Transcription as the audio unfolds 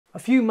A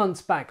few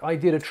months back, I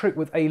did a trick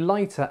with a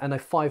lighter and a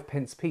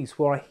 5p piece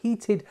where I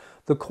heated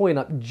the coin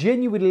up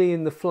genuinely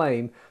in the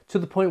flame to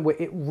the point where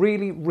it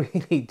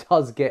really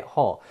does get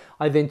hot.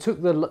 I then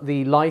took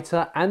the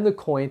lighter and the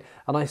coin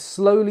and I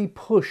slowly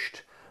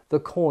pushed the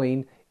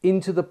coin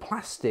into the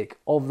plastic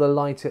of the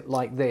lighter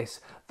like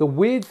this. The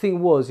weird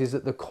thing is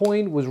that the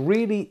coin was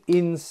really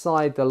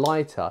inside the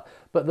lighter,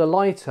 but the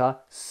lighter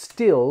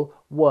still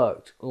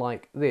worked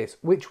like this,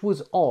 which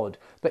was odd.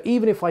 But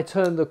even if I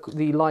turn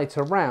the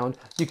lighter around,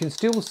 you can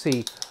still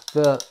see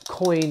the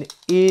coin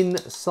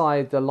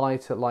inside the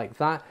lighter like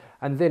that.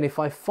 And then if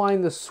I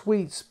find the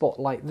sweet spot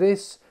like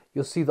this,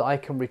 you'll see that I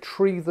can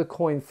retrieve the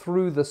coin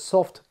through the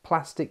soft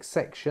plastic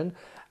section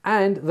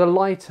and the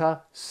lighter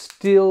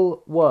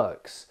still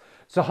works.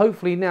 So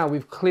hopefully now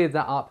we've cleared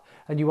that up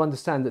and you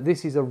understand that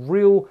this is a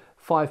real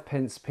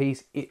 5p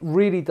piece. It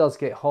really does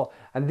get hot,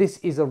 and this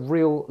is a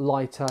real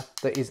lighter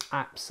that is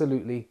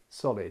absolutely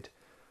solid.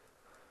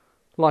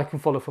 Like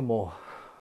and follow for more.